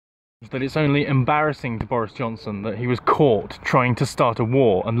that it's only embarrassing to Boris Johnson that he was caught trying to start a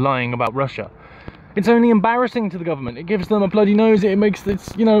war and lying about Russia. It's only embarrassing to the government. It gives them a bloody nose. It makes it,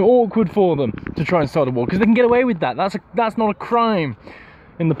 you know, awkward for them to try and start a war because they can get away with that. That's not a crime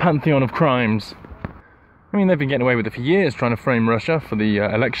in the pantheon of crimes. I mean, they've been getting away with it for years, trying to frame Russia for the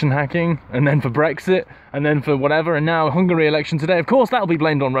election hacking, and then for Brexit, and then for whatever, and now Hungary election today. Of course, that'll be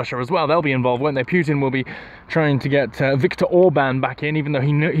blamed on Russia as well. They'll be involved, won't they? Putin will be trying to get Viktor Orban back in, even though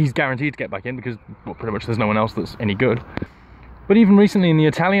he's guaranteed to get back in, because well, pretty much there's no one else that's any good. But even recently in the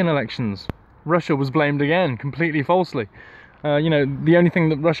Italian elections, Russia was blamed again, completely falsely. You know, the only thing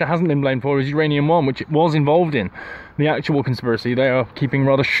that Russia hasn't been blamed for is Uranium One, which it was involved in. The actual conspiracy they are keeping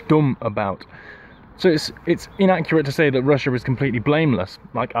rather stum about. So it's inaccurate to say that Russia is completely blameless,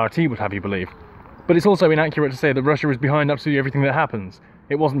 like RT would have you believe. But it's also inaccurate to say that Russia is behind absolutely everything that happens.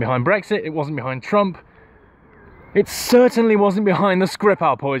 It wasn't behind Brexit, it wasn't behind Trump. It certainly wasn't behind the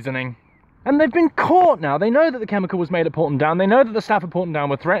Skripal poisoning. And they've been caught now. They know that the chemical was made at Porton Down. They know that the staff at Porton Down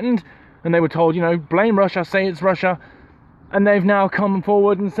were threatened. And they were told, you know, blame Russia, say it's Russia. And they've now come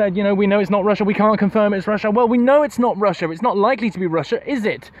forward and said, you know, we know it's not Russia, we can't confirm it's Russia. Well, we know it's not Russia. It's not likely to be Russia, is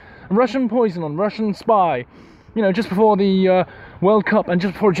it? Russian poison on Russian spy, you know, just before the World Cup and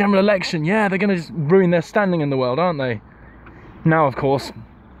just before a general election. Yeah, they're going to just ruin their standing in the world, aren't they? Now, of course,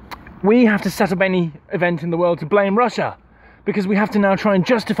 we have to set up any event in the world to blame Russia, because we have to now try and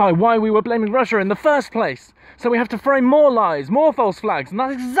justify why we were blaming Russia in the first place. So we have to frame more lies, more false flags, and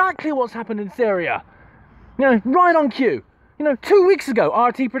that's exactly what's happened in Syria. You know, right on cue. You know, 2 weeks ago,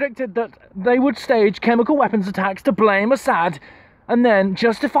 RT predicted that they would stage chemical weapons attacks to blame Assad and then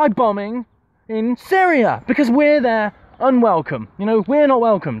justify bombing in Syria, because we're there unwelcome. You know, we're not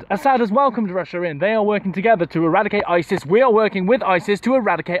welcomed. Assad has welcomed Russia in. They are working together to eradicate ISIS. We are working with ISIS to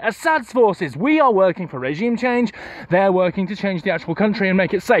eradicate Assad's forces. We are working for regime change. They're working to change the actual country and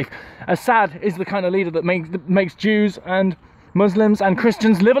make it safe. Assad is the kind of leader that makes Jews and Muslims and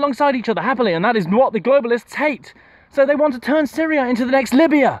Christians live alongside each other happily, and that is what the globalists hate. So they want to turn Syria into the next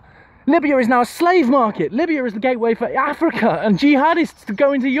Libya. Libya is now a slave market. Libya is the gateway for Africa and jihadists to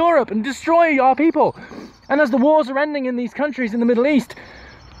go into Europe and destroy our people. And as the wars are ending in these countries in the Middle East,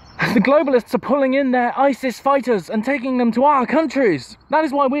 the globalists are pulling in their ISIS fighters and taking them to our countries. That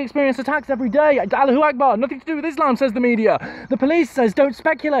is why we experience attacks every day. Allahu Akbar, nothing to do with Islam, says the media. The police says don't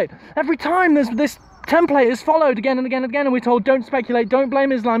speculate. Every time there's this template is followed again and again and again, and we're told don't speculate, don't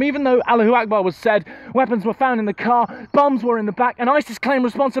blame Islam, even though Allahu Akbar was said, weapons were found in the car, bombs were in the back, and ISIS claimed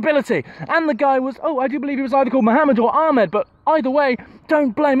responsibility. And the guy was, I do believe he was either called Muhammad or Ahmed, but either way,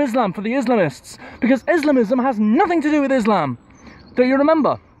 don't blame Islam for the Islamists, because Islamism has nothing to do with Islam. Do you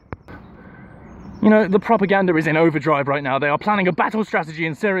remember? You know, the propaganda is in overdrive right now. They are planning a battle strategy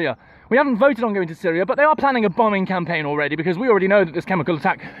in Syria. We haven't voted on going to Syria, but they are planning a bombing campaign already, because we already know that this chemical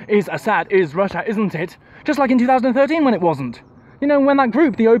attack is Assad, is Russia, isn't it? Just like in 2013 when it wasn't. You know, when that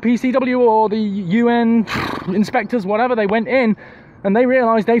group, the OPCW or the UN inspectors, whatever, they went in and they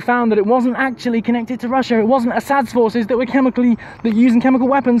realised, they found that it wasn't actually connected to Russia. It wasn't Assad's forces that were using chemical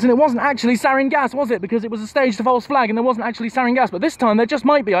weapons, and it wasn't actually sarin gas, was it? Because it was a staged false flag and there wasn't actually sarin gas. But this time there just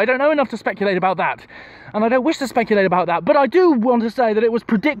might be. I don't know enough to speculate about that. And I don't wish to speculate about that. But I do want to say that it was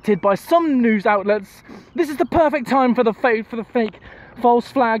predicted by some news outlets. This is the perfect time for the fake false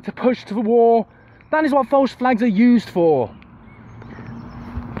flag to push to the war. That is what false flags are used for.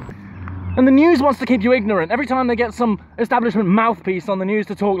 And the news wants to keep you ignorant. Every time they get some establishment mouthpiece on the news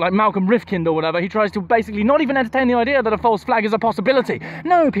to talk, like Malcolm Rifkind or whatever, he tries to basically not even entertain the idea that a false flag is a possibility.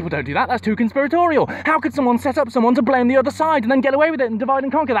 No, people don't do that. That's too conspiratorial. How could someone set up someone to blame the other side and then get away with it and divide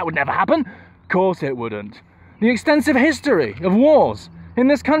and conquer? That would never happen. Of course it wouldn't. The extensive history of wars in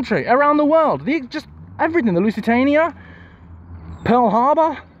this country, around the world, just everything, the Lusitania, Pearl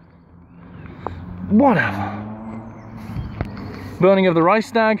Harbor, whatever. Burning of the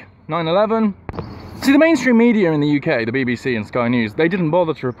Reichstag, 9/11. See, the mainstream media in the UK, the BBC and Sky News, they didn't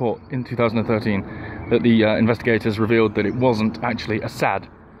bother to report in 2013 that the investigators revealed that it wasn't actually Assad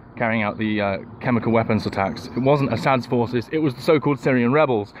carrying out the chemical weapons attacks. It wasn't Assad's forces, it was the so-called Syrian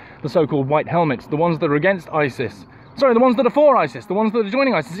rebels, the so-called white helmets, the ones that are against ISIS. Sorry, the ones that are for ISIS, the ones that are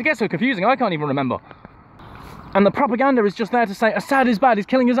joining ISIS. It gets so confusing, I can't even remember. And the propaganda is just there to say Assad is bad, he's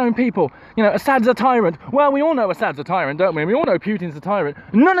killing his own people. You know, Assad's a tyrant. Well, we all know Assad's a tyrant, don't we? We all know Putin's a tyrant.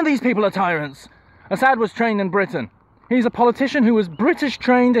 None of these people are tyrants. Assad was trained in Britain. He's a politician who was British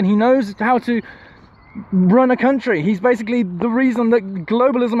trained, and he knows how to run a country. He's basically the reason that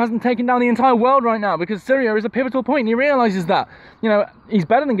globalism hasn't taken down the entire world right now, because Syria is a pivotal point, and he realises that. You know, he's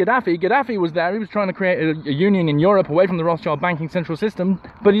better than Gaddafi. Gaddafi was there, he was trying to create a union in Europe away from the Rothschild banking central system,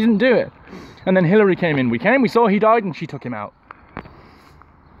 but he didn't do it. And then Hillary came in. We saw he died, and she took him out.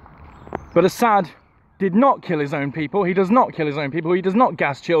 But Assad did not kill his own people. He does not kill his own people. He does not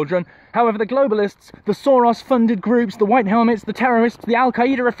gas children. However, the globalists, the Soros-funded groups, the White Helmets, the terrorists, the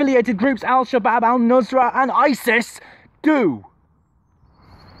Al-Qaeda-affiliated groups, Al-Shabaab, Al-Nusra and ISIS do.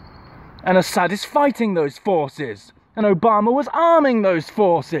 And Assad is fighting those forces. And Obama was arming those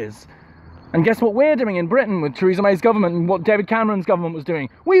forces. And guess what we're doing in Britain with Theresa May's government and what David Cameron's government was doing?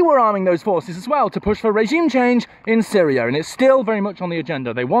 We were arming those forces as well to push for regime change in Syria. And it's still very much on the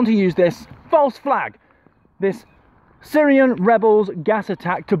agenda. They want to use this false flag, this Syrian rebels gas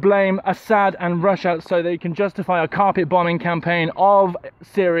attack, to blame Assad and Russia so they can justify a carpet bombing campaign of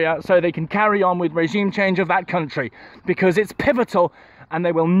Syria so they can carry on with regime change of that country, because it's pivotal and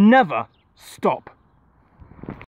they will never stop.